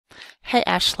Hey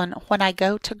Ashlyn, when I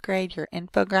go to grade your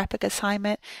infographic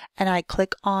assignment and I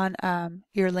click on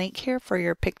your link here for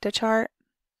your Piktochart,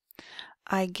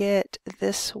 I get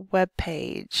this web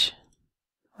page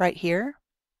right here.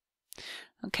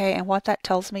 Okay, and what that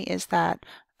tells me is that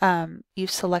you've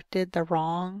selected the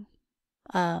wrong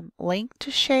link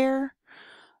to share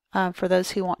for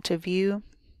those who want to view.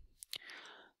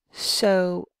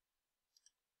 So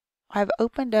I've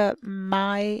opened up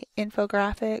my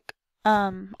infographic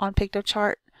on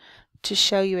Piktochart to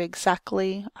show you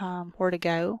exactly where to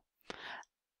go.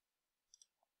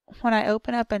 When I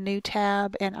open up a new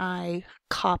tab and I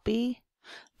copy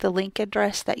the link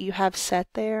address that you have set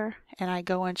there and I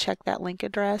go and check that link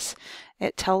address,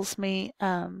 it tells me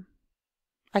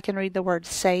I can read the word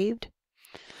saved.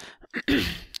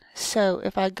 So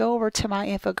if I go over to my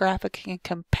infographic and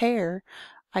compare,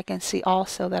 I can see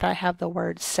also that I have the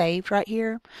word saved right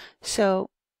here.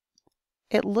 So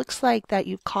it looks like that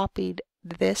you copied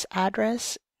this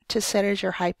address to set as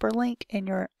your hyperlink in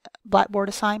your Blackboard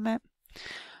assignment.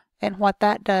 And what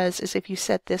that does is if you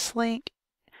set this link,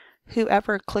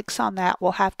 whoever clicks on that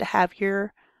will have to have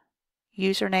your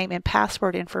username and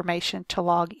password information to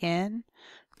log in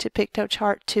to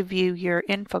Piktochart to view your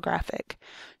infographic.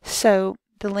 So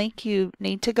the link you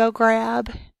need to go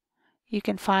grab, you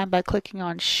can find by clicking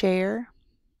on share,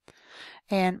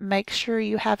 and make sure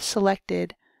you have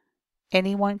selected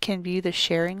anyone can view the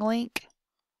sharing link,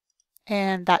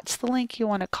 and that's the link you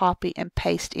want to copy and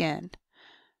paste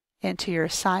into your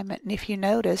assignment. And if you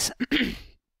notice,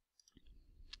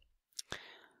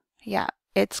 yeah,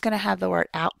 it's going to have the word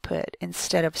output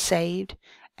instead of saved,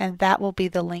 and that will be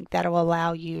the link that will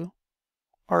allow you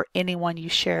or anyone you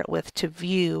share it with to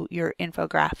view your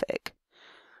infographic.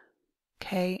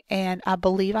 Okay, and I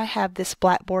believe I have this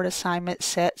Blackboard assignment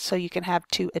set so you can have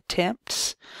 2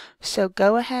 attempts. So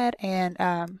go ahead and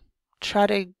try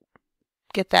to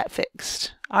get that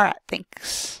fixed. All right,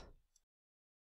 thanks.